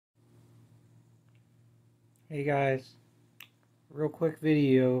Hey guys, real quick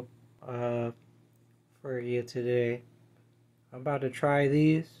video for you today. I'm about to try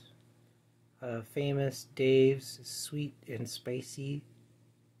these famous Dave's sweet and spicy.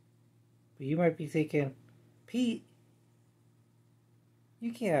 But you might be thinking, Pete,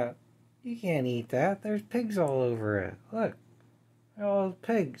 you can't eat that. There's pigs all over it. Look, all those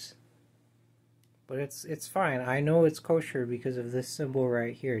pigs. But it's fine. I know it's kosher because of this symbol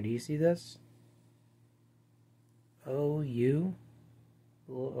right here. Do you see this? O-U?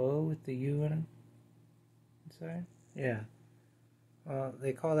 Little O with the U in it inside? Yeah. Well,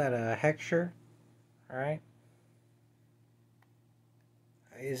 they call that a heckscher. Alright?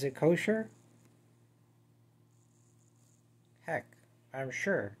 Is it kosher? Heck, I'm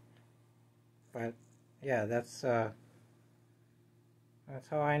sure. But yeah, that's how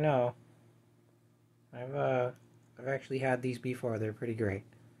I know. I've actually had these before. They're pretty great.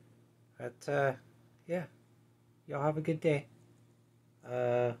 But yeah. Y'all have a good day.